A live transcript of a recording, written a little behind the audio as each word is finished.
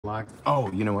Locked.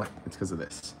 Oh, you know what? It's because of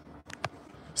this.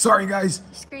 Sorry, guys.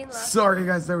 Screen locked. Sorry,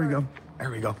 guys. There we go. There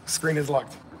we go. Screen is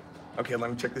locked. Okay, let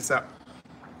me check this out.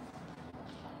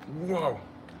 Whoa.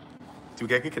 Do we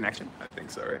get a good connection? I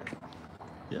think so, right?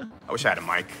 Yeah. I wish I had a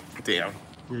mic. Damn.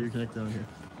 Yeah, you're connected on here.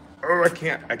 Oh,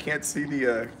 I can't see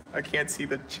the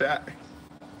chat.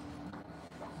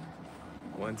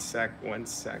 One sec. I'm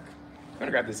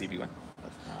gonna grab the ZB one.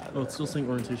 Oh, it's still saying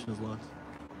orientation is locked.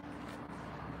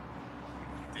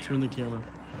 Turn the camera.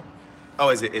 Oh,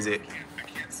 is it? Is it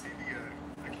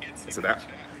that?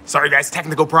 Sorry, guys.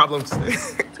 Technical problems.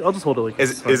 I'll just hold it like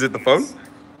this. Is it the phone?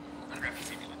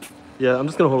 Yeah, I'm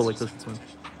just gonna hold it like this. It's fine.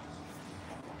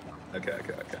 Okay.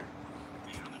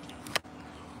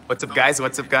 What's up,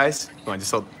 guys? Come on, just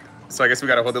hold. So I guess we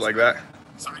gotta hold it like that.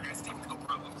 Sorry, guys. Technical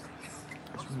problems.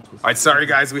 All right, sorry,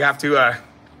 guys. We have to.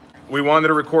 We wanted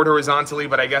to record horizontally,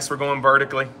 but I guess we're going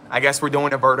vertically. I guess we're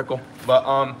doing a vertical.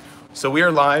 But so we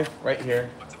are live right here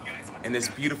in this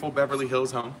beautiful Beverly Hills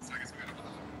home,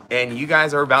 and you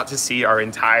guys are about to see our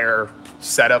entire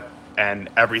setup and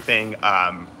everything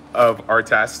of our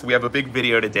test. We have a big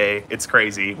video today. It's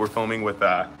crazy. We're filming with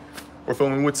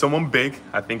someone big.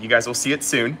 I think you guys will see it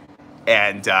soon.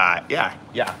 And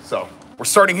yeah. So we're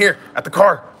starting here at the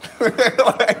car.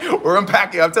 We're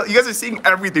unpacking. I'm telling you guys are seeing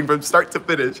everything from start to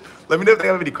finish. Let me know if they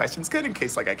have any questions, good, in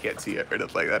case like I can't see it or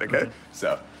nothing like that. Okay.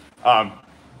 So,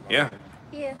 yeah.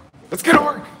 Let's get to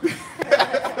work.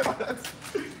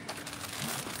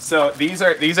 So these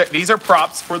are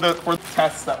props for the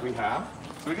tests that we have.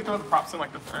 So we can throw the props in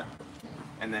like the front,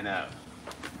 and then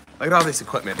look at all this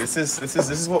equipment. This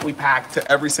is what we pack to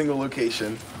every single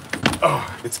location.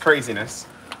 Oh, it's craziness.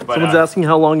 But, someone's asking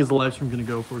how long is the live stream gonna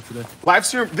go for today?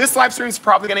 This live stream is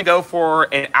probably gonna go for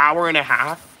an hour and a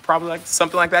half, probably like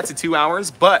something like that to 2 hours.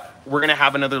 But we're gonna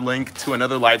have another link to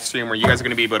another live stream where you guys are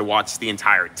gonna be able to watch the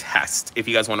entire test if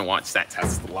you guys want to watch that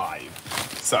test live.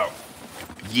 So,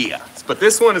 yeah. But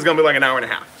this one is gonna be like an hour and a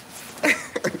half.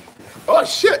 Oh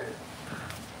shit!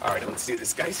 All right, let's do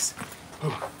this, guys.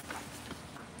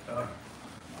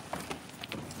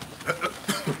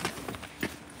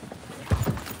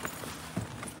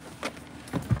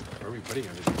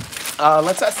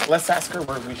 Let's ask her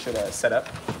where we should set up.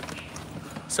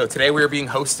 So today we are being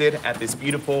hosted at this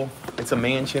beautiful, it's a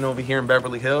mansion over here in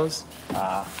Beverly Hills.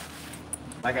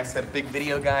 Like I said, big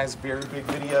video, guys, very big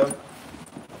video.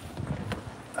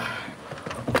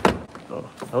 Oh,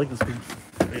 I like this thing.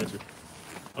 I got you.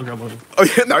 I'll grab one. Oh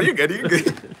yeah, no, you're good, you're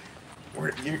good.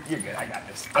 You're good, I got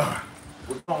this.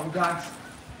 We're going, guys.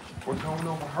 We're going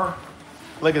over her.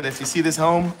 Look at this, you see this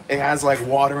home? It has like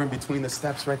water in between the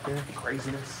steps right there.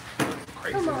 Craziness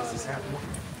is happening.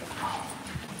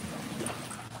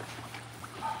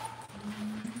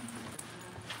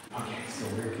 Okay, so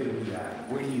where could we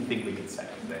where do you think we could set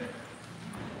up today?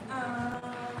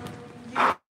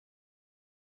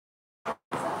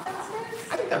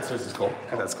 I think downstairs is cool. I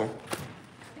think that's cool.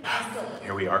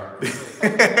 Here we are.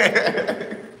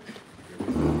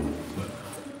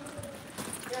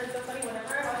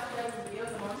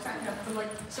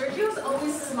 Sergio's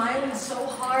always smiling so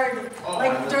hard,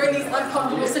 like during these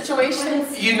uncomfortable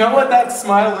situations. You know what that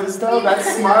smile is, though? That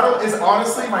smile is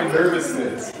honestly my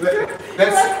nervousness.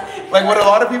 That's like what a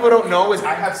lot of people don't know is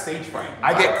I have stage fright.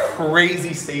 I get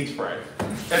crazy stage fright,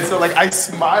 and so like I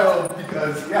smile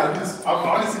because I'm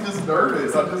honestly just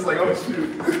nervous. I'm just like, oh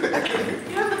shoot. You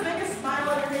have the biggest smile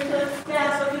on your face.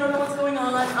 Yeah, so if you don't know what's going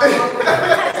on, we're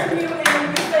testing you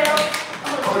and you fail.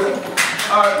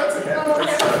 That's okay.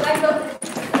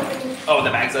 Oh,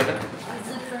 the bag's open?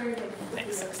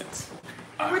 Thanks.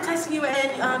 We're testing you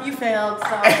and you failed,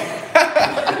 so.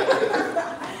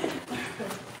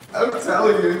 I'm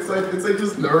telling you, it's like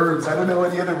just nerves. I don't know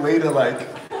any other way to like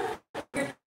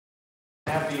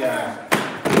have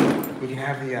we can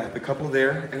have the couple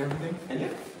there and everything. And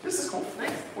yeah, this is cool.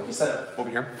 Nice. We'll just set up over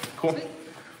here. Cool. Sweet.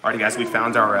 Alrighty, guys, we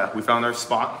found our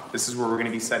spot. This is where we're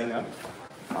gonna be setting up.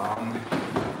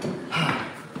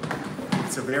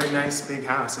 It's a very nice big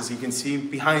house. As you can see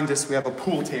behind us, we have a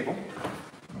pool table.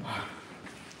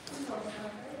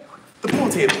 The pool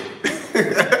table.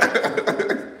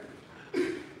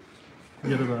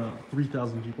 We have about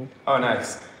 3,000 people. Oh,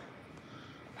 nice.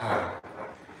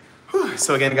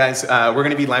 So again, guys, we're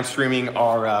going to be live streaming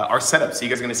our setup, so you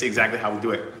guys are going to see exactly how we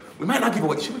do it. We might not give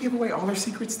away. Should we give away all our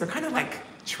secrets? They're kind of like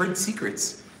trade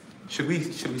secrets. Should we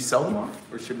sell them off,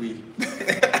 or should we?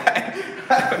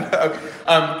 I don't know.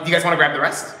 Do you guys want to grab the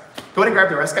rest? Go ahead and grab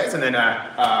the rest, guys, and then,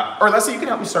 or Leslie, you can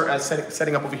help me start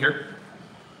setting up over here.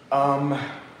 Oh,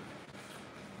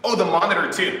 the monitor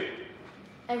too.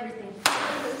 Everything.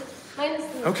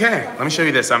 Okay, let me show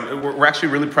you this. We're actually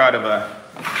really proud of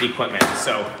equipment.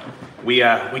 So we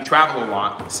travel a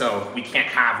lot, so we can't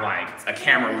have like a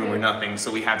camera room or nothing.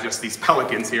 So we have just these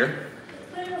Pelicans here.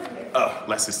 Oh,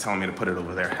 Les is telling me to put it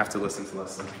over there. I have to listen to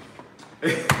Leslie.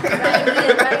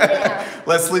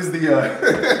 Leslie's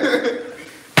the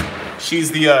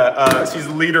she's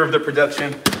the leader of the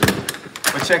production.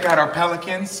 But check out our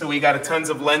Pelicans. So we got tons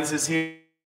of lenses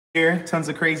here, tons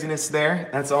of craziness there.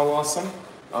 That's all awesome.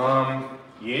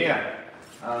 Yeah.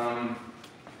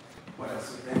 What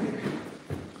else is there?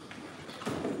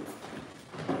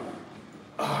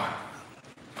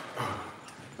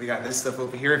 We got this stuff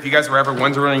over here. If you guys were ever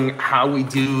wondering how we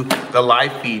do the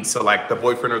live feed, so like the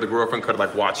boyfriend or the girlfriend could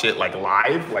like watch it like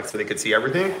live, like so they could see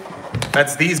everything.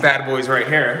 That's these bad boys right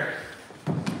here.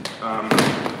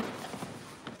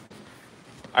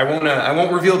 I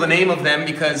won't reveal the name of them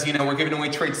because you know we're giving away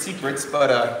trade secrets,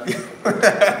 but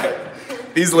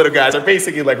these little guys are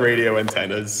basically like radio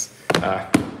antennas.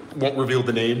 Won't reveal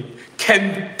the name.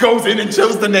 Ken goes in and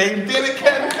shows the name. Damn it,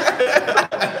 Ken.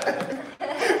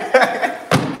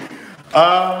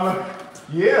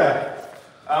 Yeah.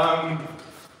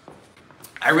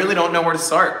 I really don't know where to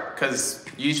start because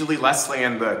usually Leslie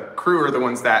and the crew are the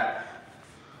ones that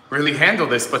really handle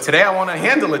this, but today I want to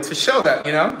handle it to show that,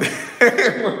 you know,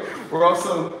 we're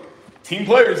also team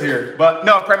players here. But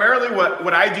no, primarily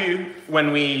what I do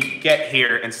when we get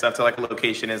here and stuff to like a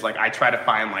location is like I try to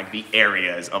find like the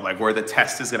areas of like where the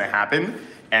test is going to happen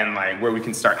and like where we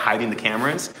can start hiding the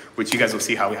cameras, which you guys will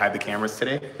see how we hide the cameras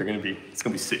today. It's going to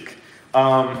be sick.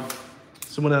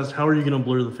 Someone asked, how are you going to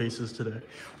blur the faces today?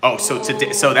 Oh, so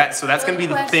today, so that's going to be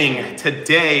the thing.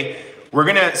 Today, we're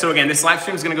going to, so again, this live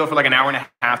stream is going to go for like an hour and a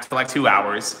half to like 2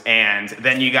 hours. And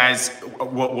then you guys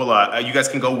you guys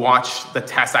can go watch the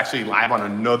test actually live on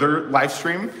another live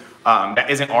stream that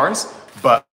isn't ours.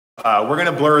 But we're going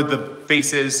to blur the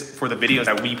faces for the videos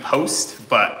that we post.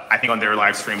 But I think on their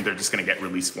live stream, they're just going to get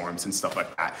release forms and stuff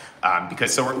like that.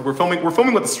 Because so we're filming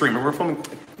with the streamer. We're filming,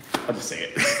 I'll just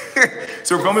say it.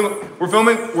 So we're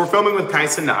filming with Kai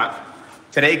Cenat.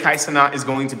 Today, Kai Cenat is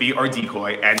going to be our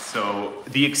decoy, and so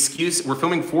the excuse, we're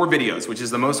filming 4 videos, which is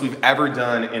the most we've ever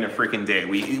done in a freaking day.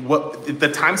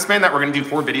 The time span that we're gonna do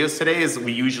 4 videos today is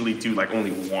we usually do like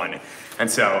only 1.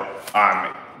 And so,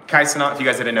 Kai Cenat, if you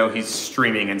guys didn't know, he's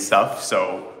streaming and stuff,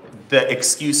 so the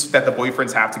excuse that the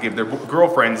boyfriends have to give their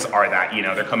girlfriends are that, you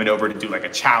know, they're coming over to do like a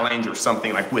challenge or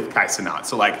something like with Kai Cenat.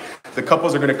 So like, the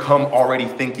couples are gonna come already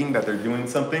thinking that they're doing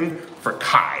something for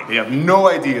Kai. They have no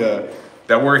idea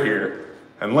that we're here.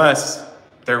 Unless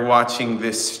they're watching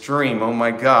this stream. Oh my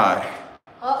God.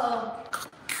 Uh-oh.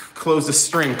 Close the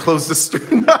stream, close the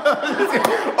stream.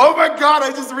 Oh my God, I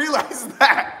just realized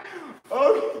that.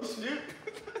 Oh shoot.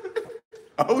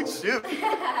 Oh shoot.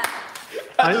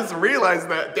 I just realized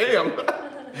that, damn.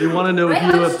 They want to know if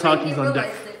you have Takis on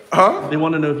deck. Huh? They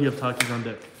want to know if you have Takis on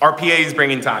deck. Our PA is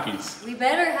bringing Takis. We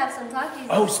better have some Takis.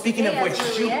 Oh, speaking of which,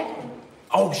 really shoot. acting.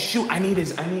 Oh shoot, I need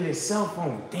his cell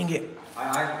phone. Dang it.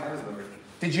 I have his number.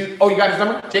 Did you, oh, you got his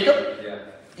number? Jacob? Yeah.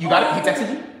 You got it? He texted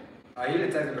you? He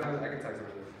didn't text me, but I can text him.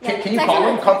 Yeah, Can you call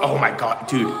him? Come, oh my God,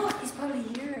 dude. He's probably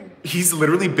here. He's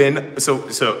literally been, so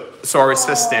our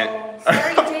assistant,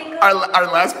 Sorry, Jacob. our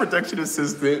last production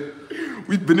assistant,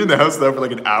 we've been in the house now for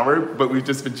like an hour, but we've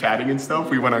just been chatting and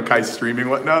stuff. We went on Kai's stream and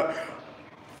whatnot.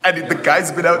 And the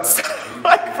guy's been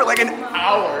outside for like an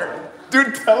hour.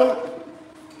 Dude, tell him.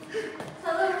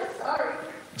 Tell him we're sorry.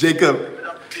 Jacob.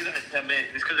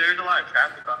 It's because there's a lot of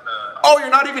traffic on the... Oh, you're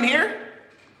not even here?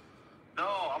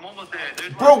 No, I'm almost there.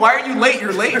 Bro, why are you late?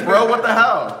 You're late, bro. What the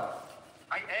hell?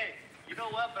 Hey, you know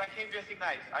what? But I came dressing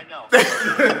nice. I know.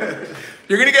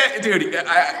 You're gonna get, dude.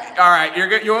 All right,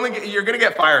 you're gonna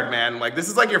get fired, man. Like this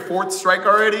is like your 4th strike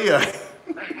already. All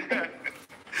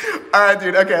right,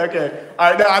 dude. Okay. All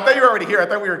right, no, I thought you were already here. I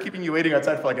thought we were keeping you waiting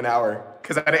outside for like an hour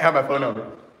because I didn't have my phone number.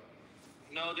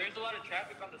 No, there's a lot of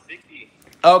traffic on the 60.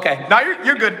 Okay, now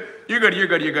you're good. You're good.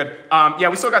 Yeah,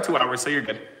 we still got 2 hours, so you're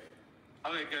good.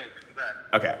 Okay, good.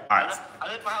 Okay, all right. I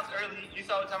left my house early. You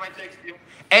saw what time I texted you.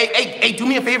 Hey, do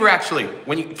me a favor, actually.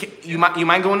 When you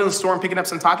mind going to the store and picking up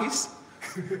some Takis?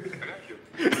 I got you.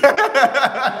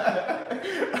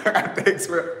 All right, thanks,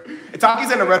 bro.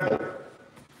 Takis and a Red Bull.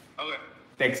 Okay.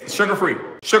 Thanks. Sugar free.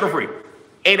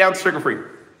 8-ounce sugar free.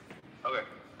 Okay.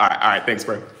 All right, thanks,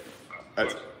 bro.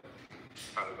 That's,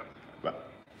 bye.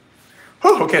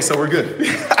 Oh, okay, so we're good.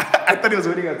 I thought he was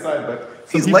waiting outside, but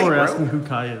Some he's people late, are bro. asking who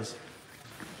Kai is.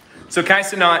 So Kai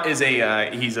Cenat is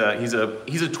he's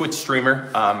a Twitch streamer,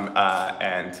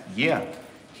 and yeah,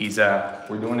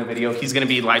 we're doing a video. He's gonna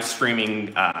be live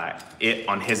streaming it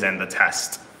on his end, the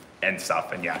test and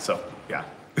stuff, and yeah, so yeah.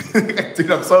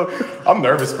 Dude, I'm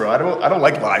nervous, bro. I don't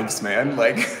like lives, man.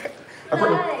 Like,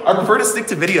 I prefer to stick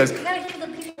to videos. You gotta hit the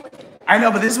people with it. I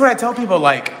know, but this is what I tell people,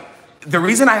 like, the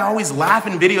reason I always laugh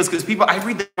in videos, because I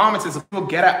read the comments and people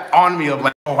get on me of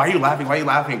like, oh, why are you laughing? Why are you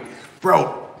laughing?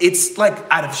 Bro, it's like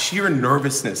out of sheer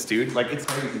nervousness, dude. Like, it's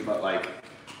crazy, but like,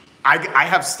 I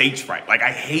have stage fright. Like,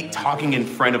 I hate talking in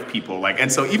front of people. Like,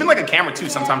 and so even like a camera too,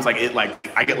 sometimes like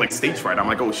I get like stage fright. I'm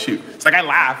like, oh shoot. It's like I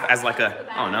laugh as like a,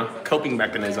 I don't know, coping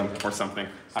mechanism or something.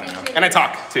 I don't know. And I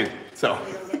talk too, so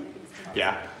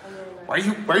yeah. Why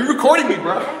are you recording me,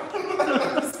 bro?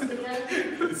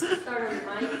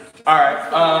 All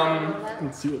right.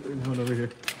 Let's see what they're doing over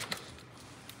here.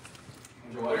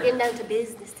 We're getting down to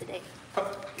business today.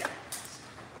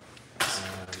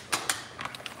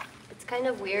 It's kind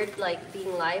of weird, like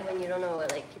being live when you don't know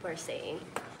what like people are saying.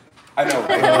 I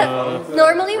know.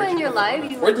 Normally, when you're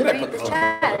live, you Where like, did I read put the this?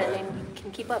 chat and then you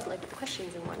can keep up like with the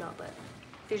questions and whatnot. But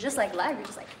if you're just like live, you're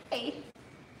just like, hey.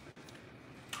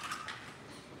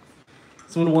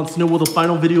 Someone wants to know, will the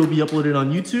final video be uploaded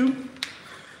on YouTube?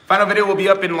 Final video will be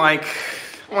up in like,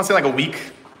 I want to say like a week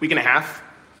and a half,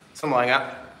 something like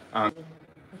that.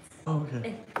 Oh,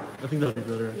 okay. I think that'd be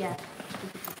better. Yeah.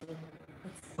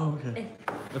 Oh, okay.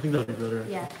 I think that'd be better.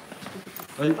 Yeah.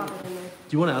 Do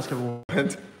you want to ask everyone?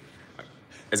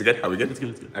 Is it good? Are we good? It's good,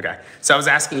 it's good. Okay. So I was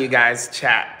asking you guys,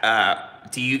 chat,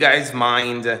 do you guys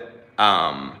mind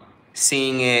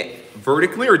seeing it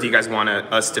vertically, or do you guys want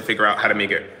us to figure out how to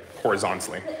make it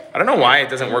horizontally? I don't know why it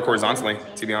doesn't work horizontally,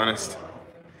 to be honest.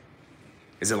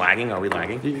 Is it lagging? Are we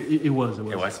lagging? It was. It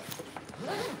was.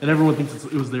 And everyone thinks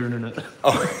it was their internet.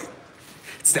 Oh,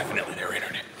 it's definitely their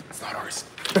internet. It's not ours.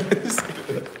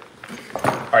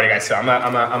 Alrighty, guys. So I'm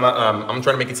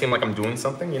trying to make it seem like I'm doing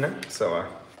something, you know. So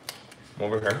I'm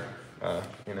over here.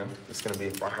 You know, it's gonna be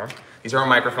right here. These are our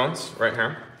microphones right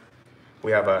here.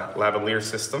 We have a lavalier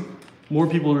system. More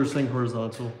people are saying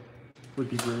horizontal. Would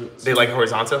be great. They like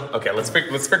horizontal. Okay, let's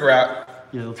figure out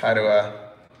how to.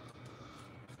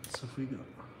 So if we go,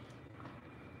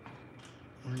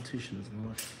 orientation is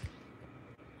not.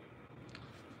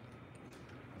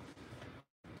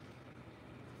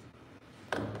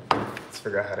 Let's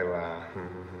figure out how to.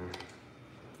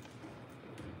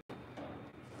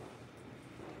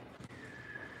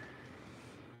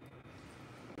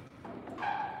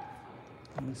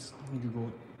 Let me Google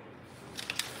it.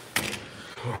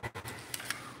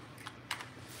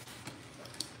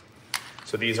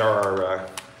 So these are our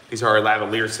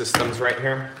lavalier systems right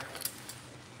here.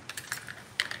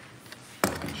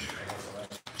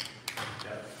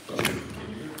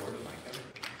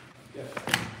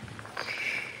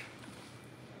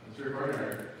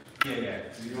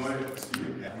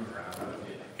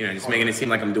 You know, just making it seem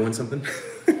like I'm doing something.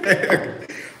 All right,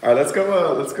 let's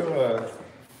go.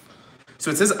 So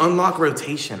it says unlock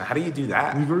rotation. How do you do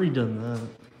that? We've already done that.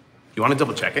 You want to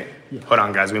double check it? Yeah. Hold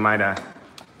on, guys. We might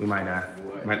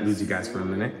lose you guys for a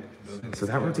minute. So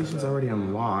that rotation's already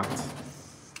unlocked.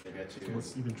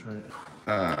 Let's even try it.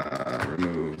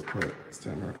 Remove. Put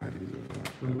standard ID.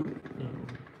 Remove?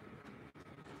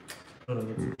 Oh, no,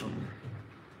 that's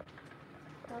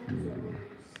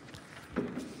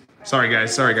Sorry,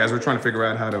 guys. We're trying to figure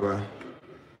out how to. What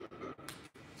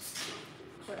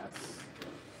else?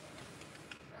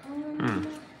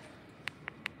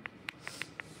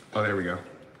 Oh, there we go.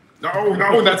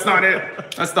 No, that's not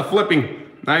it. That's the flipping.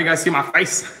 Now you guys see my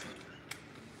face.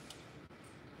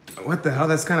 What the hell?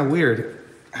 That's kind of weird.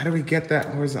 How do we get that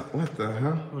horizontal? What the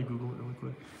hell? Let me Google it really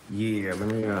quick. Yeah, let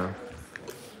me.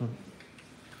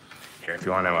 Here, if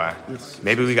you want to,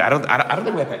 maybe we. I don't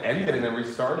think we have to end it and then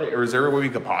restart it, or is there a way we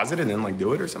could pause it and then like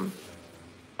do it or something?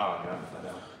 Oh no.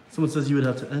 Someone says you would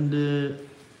have to end it.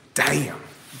 Damn.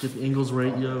 Get the angles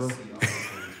right, yo.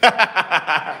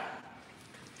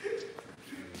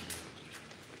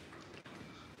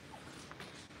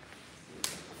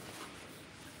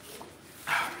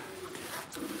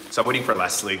 So I'm waiting for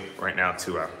Leslie right now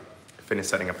to finish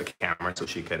setting up the camera so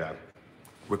she could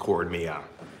record me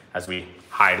as we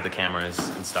hide the cameras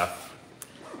and stuff.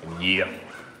 And yeah.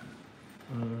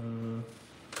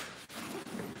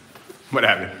 What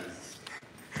happened?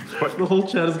 What? The whole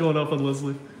chat is going up on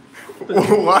Leslie.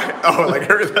 What? Oh, like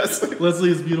her, Leslie.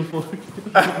 Leslie is beautiful.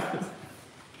 Wow,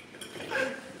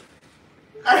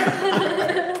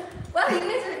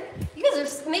 you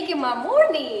guys are making my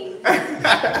morning.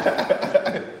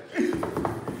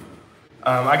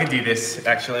 I could do this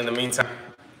actually in the meantime.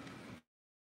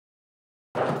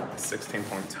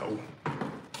 16.2.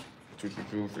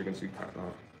 Frequency cut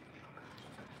off.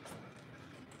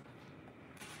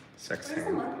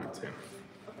 16.2.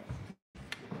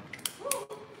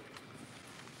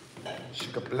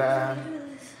 Shikabla.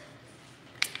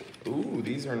 Ooh,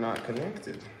 these are not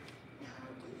connected.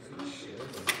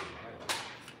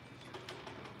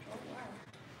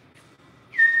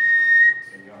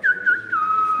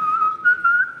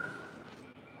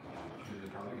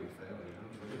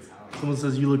 Someone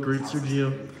says you look great,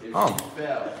 Sergio. Oh,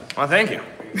 well, thank you.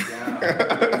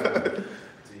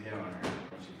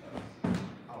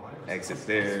 Exit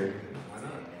there.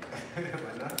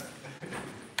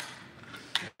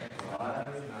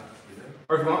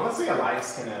 Or if you want, let's say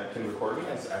Elias can record me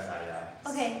as I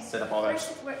Okay. set up all that.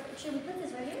 Should we put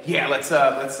this right here? Yeah, let's Can do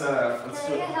I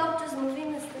it. get help just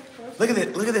moving this stuff closer?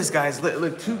 Look at this, guys.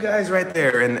 Look, two guys right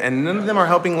there, and none of them are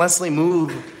helping Leslie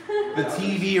move the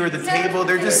TV or the table.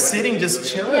 They're just sitting,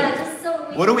 just chilling. Yeah, just so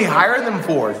we What do we hire them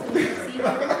for? see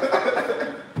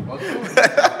them. Both of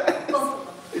them.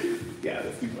 Yeah,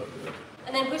 let's do both of them.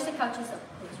 And then push the couches up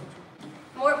closer.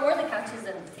 More the couches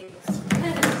than the tables.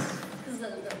 'Cause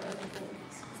the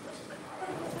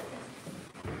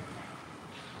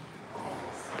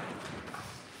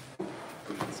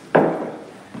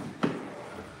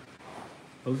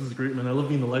Oh, this is great, man. I love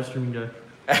being the live streaming guy.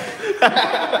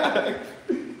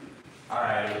 All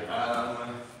right.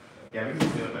 Yeah, we can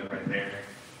just do it like right there.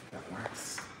 That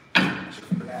works.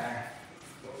 Chick-fil-A.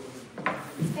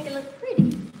 Let's make it look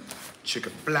pretty.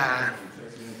 Chick-fil-A.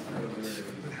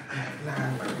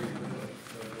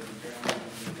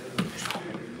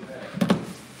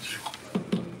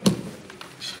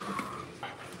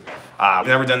 We've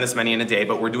never done this many in a day,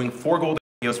 but we're doing 4 golden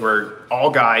videos where all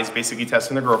guys basically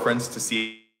testing their girlfriends to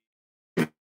see.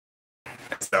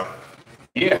 So,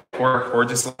 yeah, or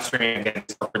just live streaming again,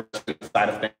 side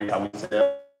of things, how we set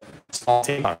up. Small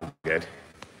team. Good.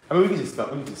 I mean, we can just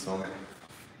film it.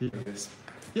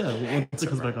 Yeah, yeah, once it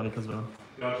comes back on, it comes back on.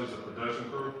 Y'all just a production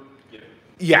crew?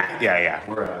 Yeah.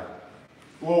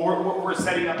 We're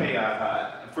setting up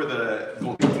a for the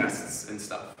golden tests and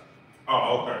stuff.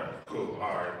 Oh, okay, cool,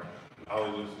 all right. I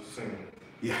was just singing.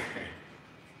 Yeah.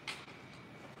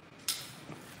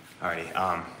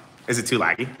 Alrighty. Is it too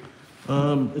laggy?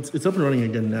 It's up and running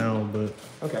again now, but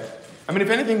Okay. I mean, if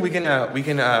anything,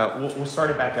 we'll start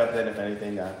it back up then. If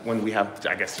anything, when we have,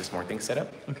 I guess, just more things set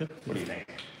up. okay. What do you think?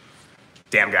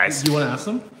 Damn, guys. Do you want to ask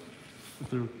them? If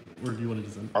they're, or do you want to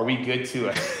just end? Are we good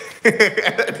to?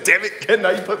 Damn it, Ken! Now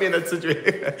you put me in that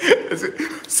situation.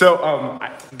 So,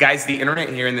 guys, the internet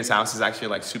here in this house is actually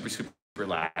like super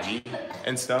laggy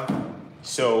and stuff.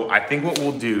 So I think what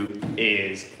we'll do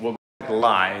is we'll go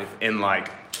live in like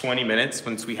 20 minutes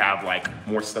once we have like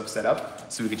more stuff set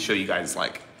up, so we can show you guys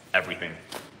like everything,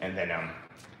 and then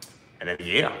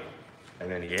yeah,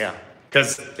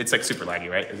 because it's like super laggy,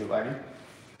 right? Is it laggy?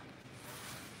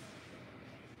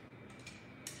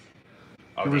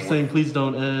 Oh, They were dang, saying, please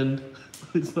don't end.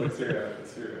 Please don't let's end. hear it.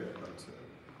 Let's hear it.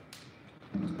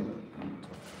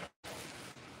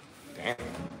 Damn.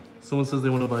 Someone says they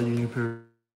want to buy you a new pair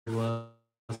of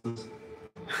glasses.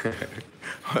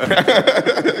 I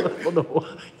don't know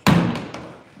why.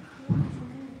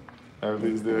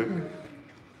 Everything's good.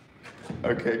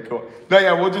 Okay, cool. No,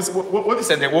 yeah, we'll just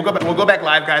end there. We'll go back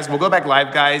live, guys. We'll go back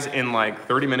live, guys, in like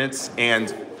 30 minutes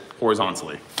and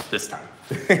horizontally this time.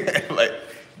 Like,